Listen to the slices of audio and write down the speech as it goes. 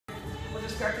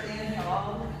start to inhale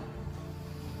all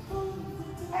the way.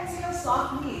 Exhale,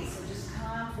 soft knees. So just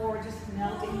come forward, just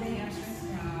melting the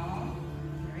hamstrings down.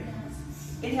 Very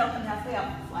nice. Inhale, come halfway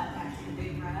up, flat back, take a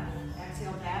big breath.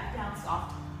 Exhale, back down,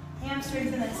 soft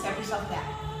hamstrings, and then step yourself back.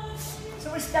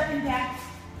 So we're stepping back,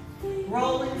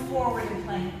 rolling forward and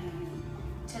plank.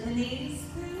 To the knees,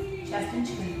 chest and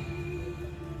chin.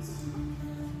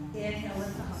 Inhale,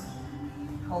 lift the heart.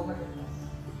 Cobra.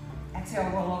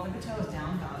 Exhale, roll over the toes,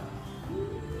 down dog.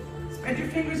 Spread your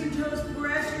fingers and toes,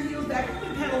 press your heels back. You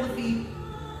can pedal the feet.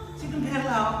 So you can pedal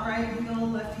out, right heel,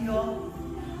 left heel.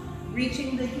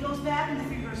 Reaching the heels back and the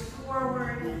fingers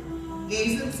forward.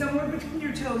 Gaze them somewhere between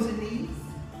your toes and knees.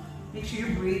 Make sure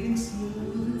you're breathing smooth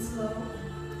and slow.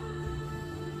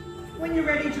 When you're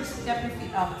ready, just step your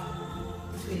feet up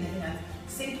between the hands.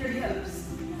 Sink your hips.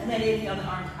 And then inhale the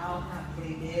arms out, not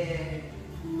pretty big.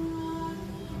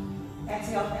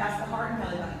 Exhale, past the heart and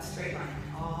belly button, straight line.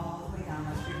 All the way down,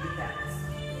 let's repeat that.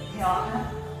 Inhale, up and up.